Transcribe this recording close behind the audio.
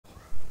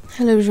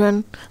Hello everyone,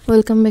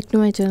 welcome back to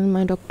my channel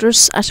my doctors.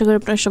 আশা করি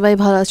আপনারা সবাই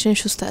ভালো আছেন,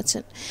 সুস্থ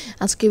আছেন।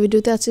 আজকে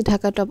ভিডিওতে আছে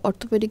ঢাকা টপ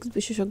অর্থোপেডিক্স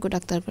বিশেষজ্ঞ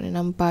ডাক্তারখানার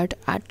নাম পার্ট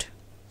 8।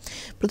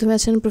 প্রথমে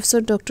আছেন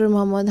প্রফেসর ডক্টর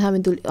মোহাম্মদ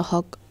হামিদুল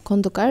হক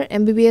খন্দকার,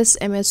 MBBS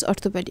MS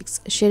অর্থোপেডিক্স,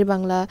 শের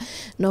বাংলা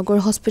নগর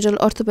hospital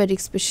orthopaedic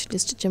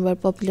specialist chamber,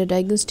 popular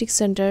diagnostic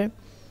centre,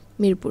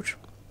 Mirpur,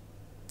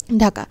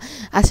 Dhaka.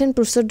 আছেন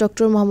professor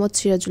doctor Mohammad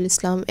Sirajul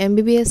Islam,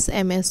 MBBS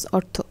MS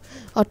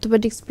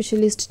orthopaedic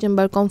specialist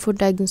chamber, comfort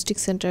diagnostic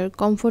centre,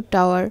 comfort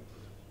tower,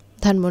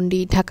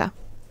 Dhanmondi, Dhaka.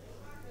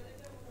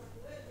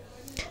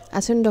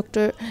 আছেন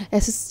doctor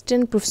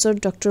assistant professor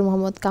doctor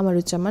Mohammad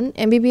Kamaruzzaman,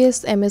 MBBS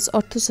MS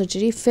অর্থো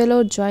surgery, ফেলো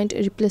joint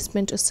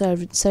replacement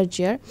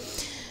সার্জিয়ার,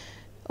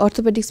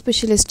 orthopaedic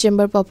specialist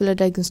chamber, popular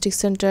diagnostic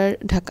centre,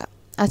 Dhaka.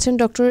 আছেন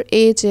doctor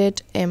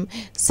AZM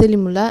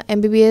Selimullah,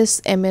 MBBS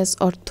MS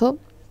অর্থো,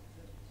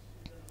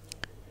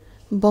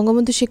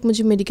 Bangabandhu Sheikh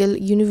Mujib medical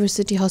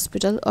university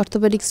hospital,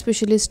 orthopaedic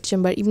specialist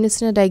chamber, ইবনে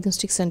সিনা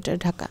diagnostic centre,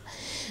 Dhaka.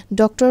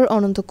 Doctor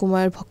অনন্ত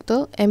কুমার ভক্ত,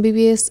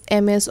 MBBS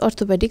MS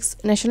orthopaedics,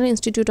 national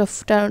institute of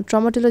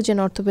traumatology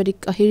and orthopaedic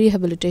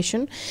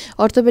rehabilitation,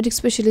 orthopaedic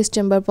specialist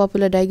chamber,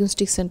 popular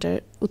diagnostic centre,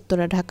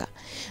 Uttara, Dhaka.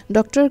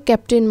 Doctor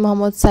captain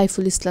Mohammad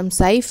Saiful Islam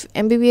Saif,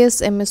 MBBS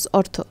MS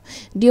অর্থো,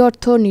 D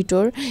অর্থো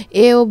নিটোর,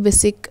 AO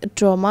basic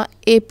trauma,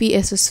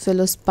 APSS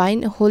fellow spine,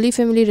 Holi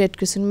family red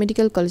crescent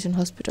medical college and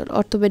hospital,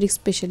 orthopaedic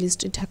specialist,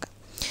 Dhaka.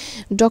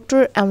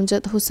 Doctor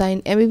Amjad Hussain,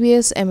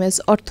 MBBS MS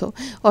অর্থো,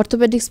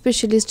 orthopaedic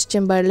specialist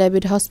chamber,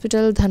 Labaid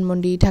hospital,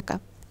 Dhanmondi, Dhaka.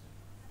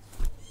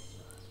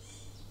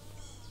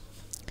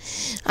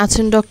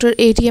 আছেন doctor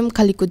ATM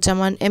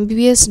Khaliquzzaman,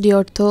 MBBS D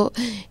অর্থো,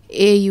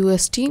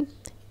 AUST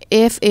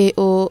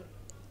FAO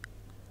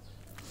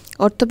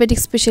orthopaedic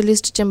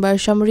specialist chamber,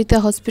 Samorita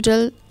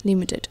hospital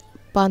limited,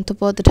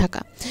 Panthapath,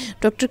 Dhaka.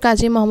 Doctor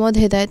Kazi Mohammad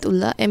হেদায়েত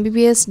উল্লাহ,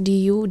 MBBS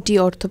DU D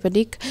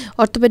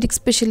orthopaedic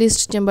specialist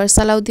chamber,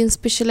 Salauddin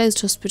specialised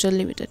hospital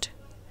limited,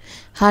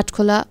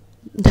 Hatkhola,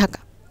 Dhaka.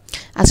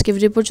 আজকে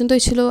video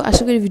পর্যন্তই ছিল।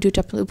 আশা করি ভিডিওটা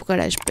আপনাদের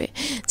উপকারে আসবে।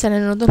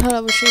 Channel নতুন হলে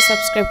অবশ্যই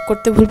সাবস্ক্রাইব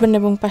করতে ভুলবেন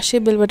এবং পাশে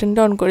বেল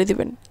বাটনটা অন করে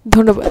দিবেন।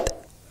 ধন্যবাদ।